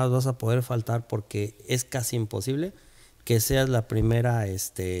jamás vas a poder faltar porque es casi imposible? Que seas la primera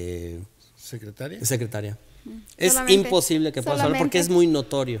secretaria. Es imposible que puedas hablar porque es muy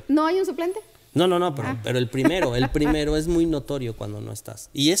notorio. ¿No hay un suplente? No, pero el primero es muy notorio cuando no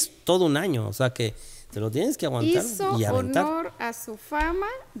estás. Y es todo un año, o sea que te lo tienes que aguantar y aventar. Hizo honor a su fama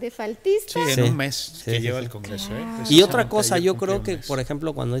de faltista. Sí, en un mes que lleva el Congreso. Claro. Y otra cosa, yo creo que, por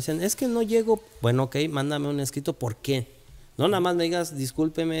ejemplo, cuando dicen, es que no llego, bueno, ok, mándame un escrito, ¿por qué? No, nada más me digas,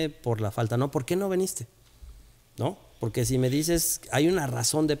 discúlpeme por la falta, no, ¿por qué no viniste? ¿No? Porque si me dices, hay una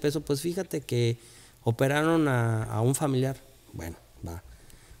razón de peso, pues fíjate que operaron a un familiar, bueno, va.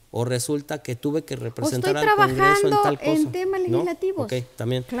 O resulta que tuve que representar al Congreso en tal cosa. En temas legislativos. ¿No? Ok,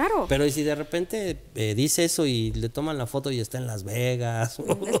 también. Claro. Pero y si de repente dice eso y le toman la foto y está en Las Vegas.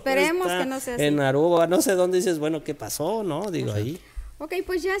 Esperemos que no sea así. En Aruba, no sé dónde, dices, bueno, ¿qué pasó? ¿No? Digo, ahí. Ok,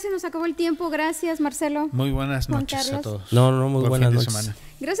 pues ya se nos acabó el tiempo. Gracias, Marcelo. Muy buenas noches a todos. No, muy buenas noches. Semana.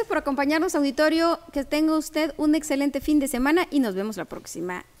 Gracias por acompañarnos, auditorio. Que tenga usted un excelente fin de semana y nos vemos la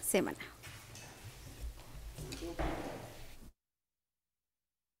próxima semana.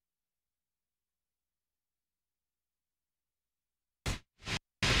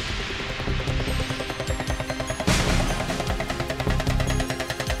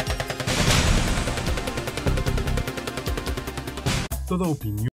 Toda opinión